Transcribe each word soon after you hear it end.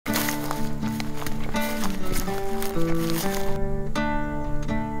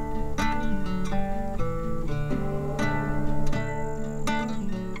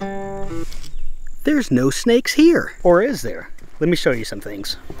there's no snakes here. Or is there? Let me show you some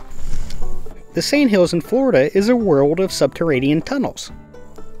things. The Sandhills in Florida is a world of subterranean tunnels.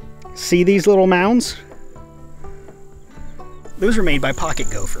 See these little mounds? Those are made by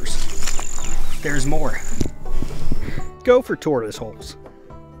pocket gophers. There's more. Gopher tortoise holes.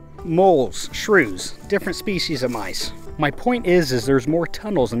 Moles, shrews, different species of mice. My point is there's more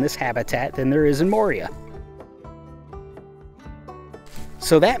tunnels in this habitat than there is in Moria.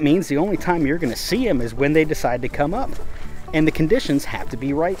 So that means the only time you're going to see them is when they decide to come up. And the conditions have to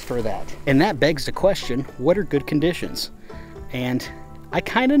be right for that. And that begs the question, what are good conditions? And I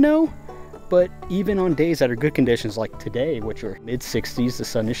kind of know, but even on days that are good conditions like today, which are mid-60s, the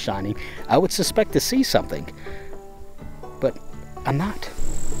sun is shining, I would suspect to see something. But I'm not.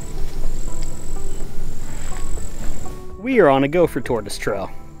 We are on a gopher tortoise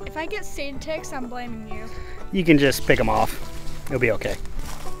trail. If I get sand ticks, I'm blaming you. You can just pick them off. It'll be okay.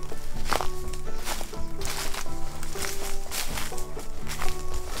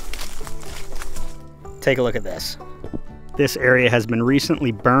 Take a look at this. This area has been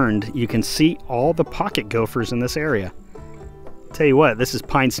recently burned. You can see all the pocket gophers in this area. Tell you what, this is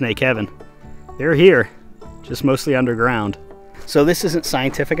pine snake heaven. They're here, just mostly underground. So this isn't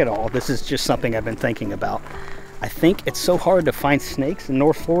scientific at all. This is just something I've been thinking about. I think it's so hard to find snakes in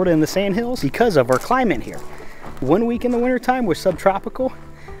North Florida in the Sandhills because of our climate here. 1 week in the wintertime we're subtropical,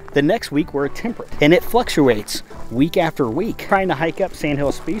 the next week we're temperate. And it fluctuates week after week. Trying to hike up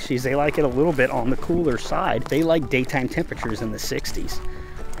sandhill species, they like it a little bit on the cooler side. They like daytime temperatures in the 60s.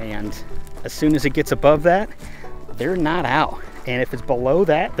 And as soon as it gets above that, they're not out. And if it's below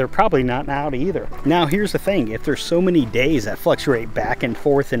that, they're probably not out either. Now here's the thing, if there's so many days that fluctuate back and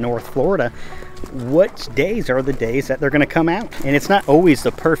forth in North Florida, what days are the days that they're gonna come out? And it's not always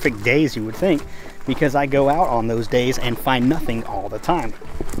the perfect days you would think, because I go out on those days and find nothing all the time.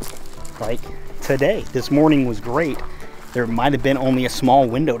 Like today, this morning was great. There might have been only a small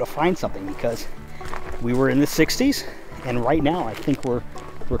window to find something because we were in the 60s, and right now I think we're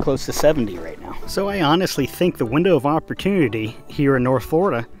close to 70 right now. So I honestly think the window of opportunity here in North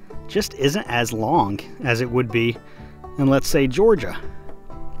Florida just isn't as long as it would be in, let's say, Georgia.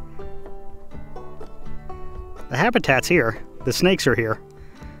 The habitat's here, the snakes are here.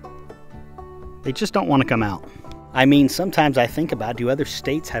 They just don't want to come out. I mean, sometimes I think about, do other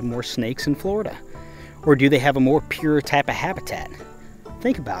states have more snakes in Florida? Or do they have a more pure type of habitat?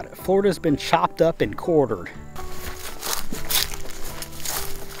 Think about it. Florida's been chopped up and quartered.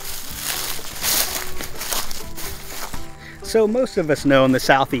 So most of us know in the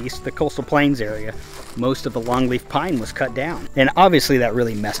southeast, the coastal plains area, most of the longleaf pine was cut down. And obviously that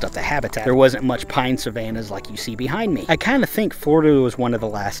really messed up the habitat. There wasn't much pine savannas like you see behind me. I kind of think Florida was one of the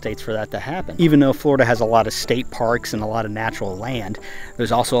last states for that to happen. Even though Florida has a lot of state parks and a lot of natural land,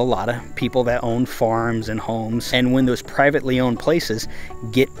 there's also a lot of people that own farms and homes. And when those privately owned places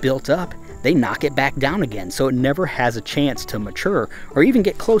get built up, they knock it back down again, so it never has a chance to mature or even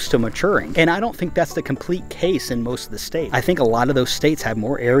get close to maturing. And I don't think that's the complete case in most of the states. I think a lot of those states have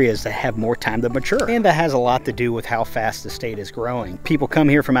more areas that have more time to mature, and that has a lot to do with how fast the state is growing. People come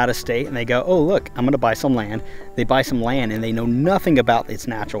here from out of state and they go, oh look, I'm gonna buy some land. They buy some land and they know nothing about its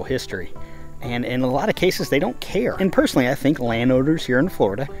natural history. And in a lot of cases, they don't care. And personally, I think landowners here in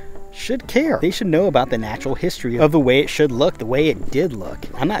Florida should care. They should know about the natural history of the way it should look, the way it did look.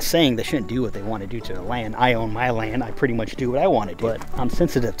 I'm not saying they shouldn't do what they want to do to the land. I own my land. I pretty much do what I want to do. But I'm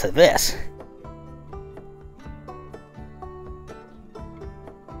sensitive to this.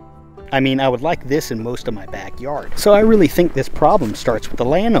 I mean, I would like this in most of my backyard. So I really think this problem starts with the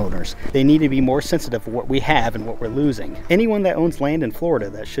landowners. They need to be more sensitive of what we have and what we're losing. Anyone that owns land in Florida,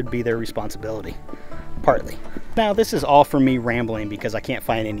 that should be their responsibility. Partly. Now, this is all from me rambling because I can't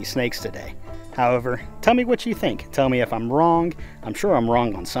find any snakes today. However, tell me what you think. Tell me if I'm wrong. I'm sure I'm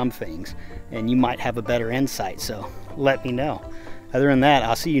wrong on some things, and you might have a better insight, so let me know. Other than that,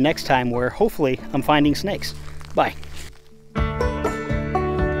 I'll see you next time where hopefully I'm finding snakes. Bye.